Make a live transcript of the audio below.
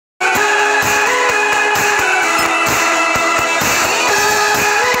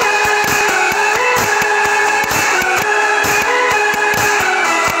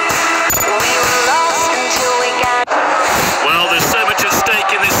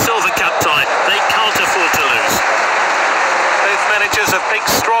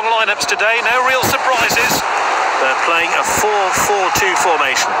4-4-2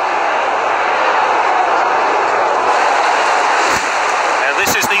 formation. And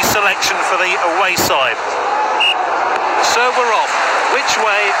this is the selection for the away side. So we're off. Which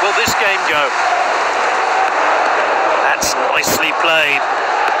way will this game go? That's nicely played.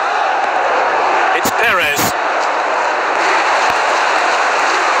 It's Perez.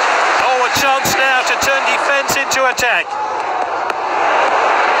 Oh, a chance now to turn defence into attack.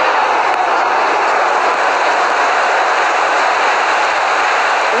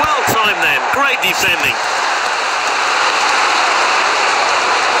 Well timed then, great defending.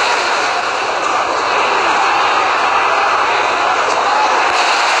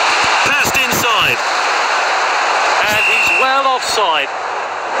 Passed inside. And he's well offside.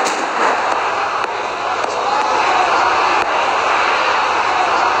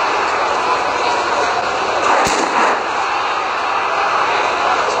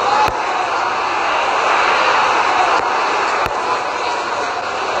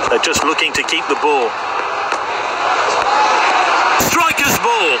 They're just looking to keep the ball. Striker's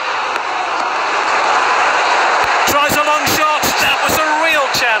ball. Tries a long shot. That was a real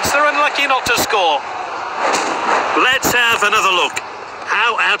chance. They're unlucky not to score. Let's have another look.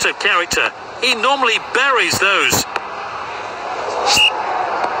 How out of character. He normally buries those.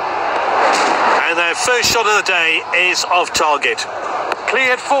 And their first shot of the day is off target.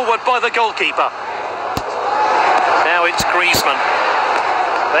 Cleared forward by the goalkeeper. Now it's Griezmann.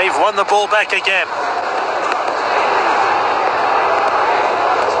 They've won the ball back again.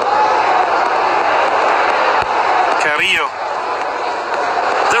 Carrillo.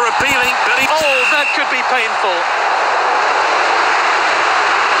 They're appealing, but oh, that could be painful.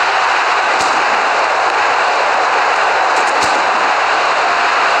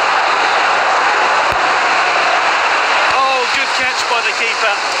 Oh, good catch by the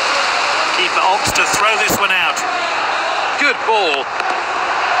keeper. Keeper opts to throw this one out. Good ball.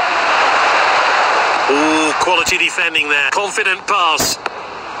 Ooh, quality defending there. Confident pass.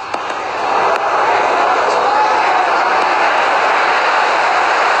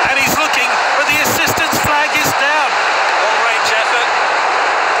 And he's looking, but the assistance flag is down. Long-range effort.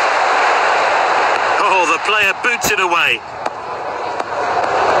 Oh, the player boots it away.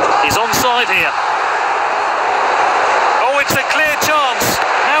 He's onside here. Oh, it's a clear chance.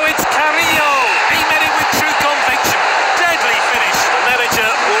 Now it's Carrillo. He met it with true conviction. Deadly finish. The manager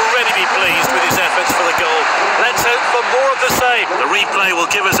will already be pleased with his efforts for the goal. Let's hope for more of the same. The replay will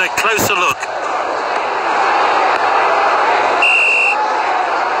give us a closer look.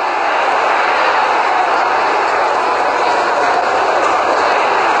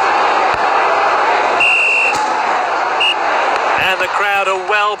 And the crowd are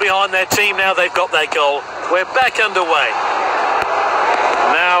well behind their team now they've got their goal. We're back underway.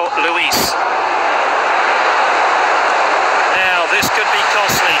 Now Luis. Now this could be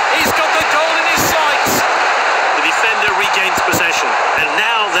costly. He's got the goal in his sights. The defender regains possession, and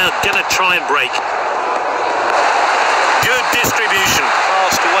now they're going to try and break. Good distribution.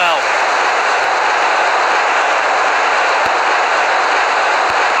 Passed well.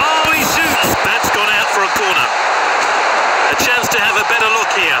 Oh, he shoots. That's gone out for a corner. A chance to have a better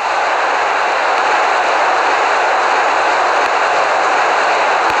look here.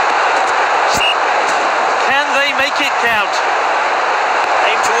 Can they make it count?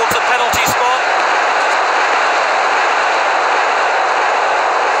 Aim towards the penalty spot.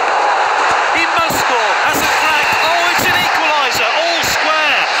 He must score. Has a flag. Oh, it's an equaliser. All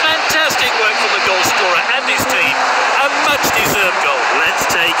square. Fantastic work from the goal scorer and his team. A much-deserved goal. Let's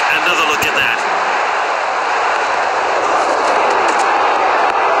take another look at that.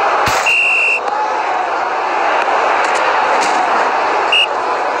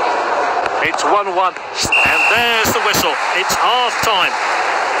 It's 1-1. And there's the whistle. It's half-time.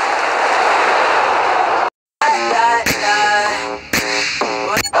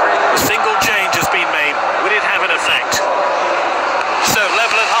 A single change has been made. Will it have an effect? So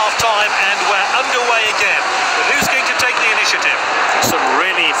level at half-time and we're underway again. But who's going to take the initiative? Some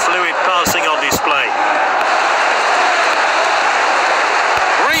really fluid passing on display.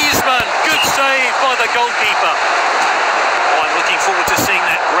 Griezmann, good save by the goalkeeper. Oh, I'm looking forward to seeing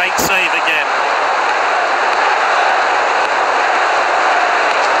that great save again.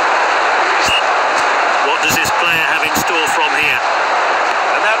 What does this player have in store from here?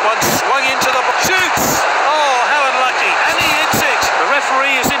 And that one swung into the box. Shoots! Oh, how unlucky. And he hits it. The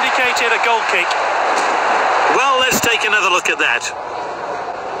referee has indicated a goal kick. Well, let's take another look at that.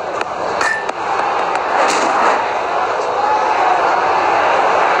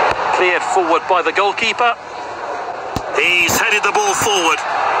 Cleared forward by the goalkeeper. He's headed the ball forward.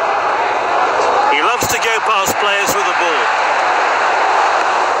 He loves to go past players with the ball.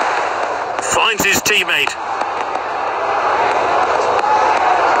 Finds his teammate.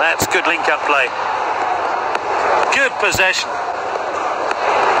 That's good link-up play. Good possession.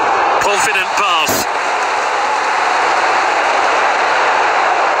 Confident pass.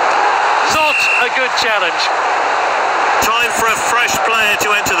 Not a good challenge. Time for a fresh player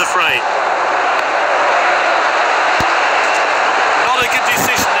to enter the fray. Not a good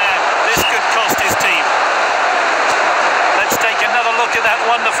decision there. This could cost his team. Let's take another look at that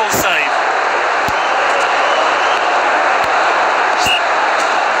wonderful save.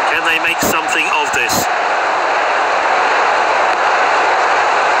 Can they make something of this?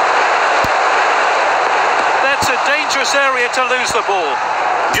 That's a dangerous area to lose the ball.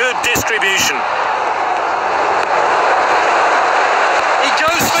 Good distribution. He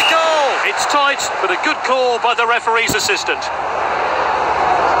goes for goal. It's tight, but a good call by the referee's assistant.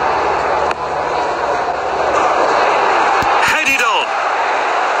 Headed on.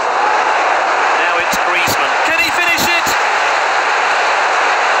 Now it's Griezmann. Can he finish it?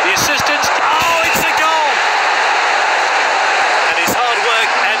 The assistant. Oh, it's a goal. And his hard work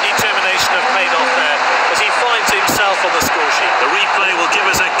and determination have paid off there as he finds himself on the score sheet. The replay will give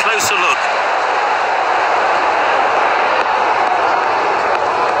us a closer look.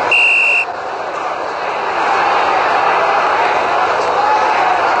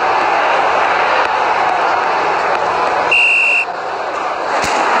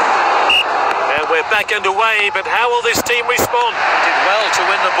 Back underway, but how will this team respond? Did well to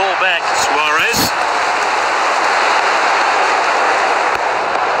win the ball back. Suarez.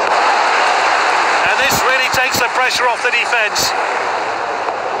 And this really takes the pressure off the defence.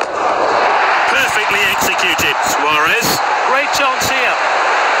 Perfectly executed. Suarez. Great chance here.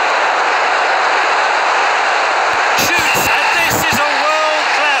 Shoots, and this is a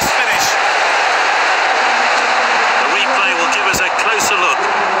world-class finish. The replay will give us a closer look.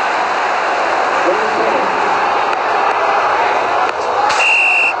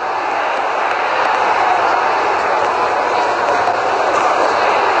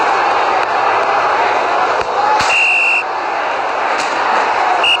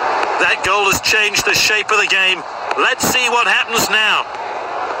 That goal has changed the shape of the game. Let's see what happens now.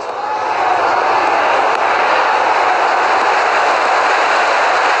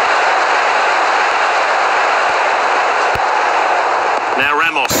 Now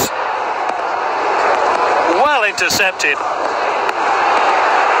Ramos. Well intercepted.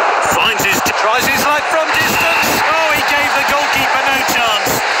 Finds tries his luck from distance. Oh, he gave the goalkeeper no chance.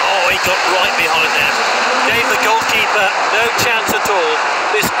 Oh, he got right behind that. Gave the goalkeeper no chance at all.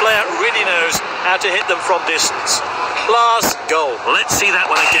 This player really knows how to hit them from distance. Class goal. Let's see that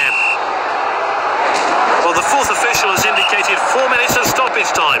one again. Well, the fourth official has indicated 4 minutes of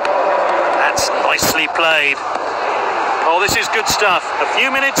stoppage time. That's nicely played. Oh, this is good stuff. A few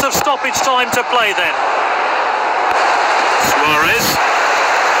minutes of stoppage time to play then. Suarez.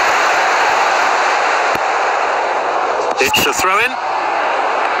 It's a throw-in.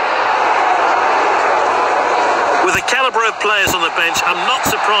 With the calibre of players on the bench, I'm not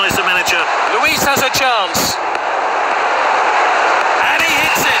surprised the manager. Luis has a chance. And he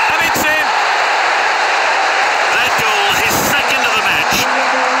hits it, and it's in. That goal, his second of the match.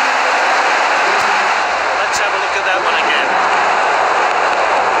 Let's have a look at that one again.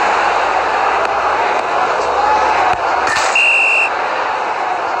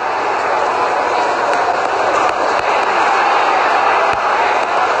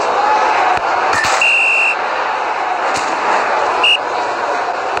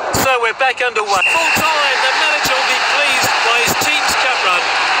 Back underway. Full time, the manager will be pleased by his team's cup run.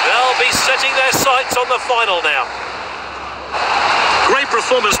 They'll be setting their sights on the final now. Great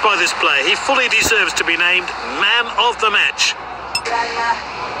performance by this player. He fully deserves to be named man of the match.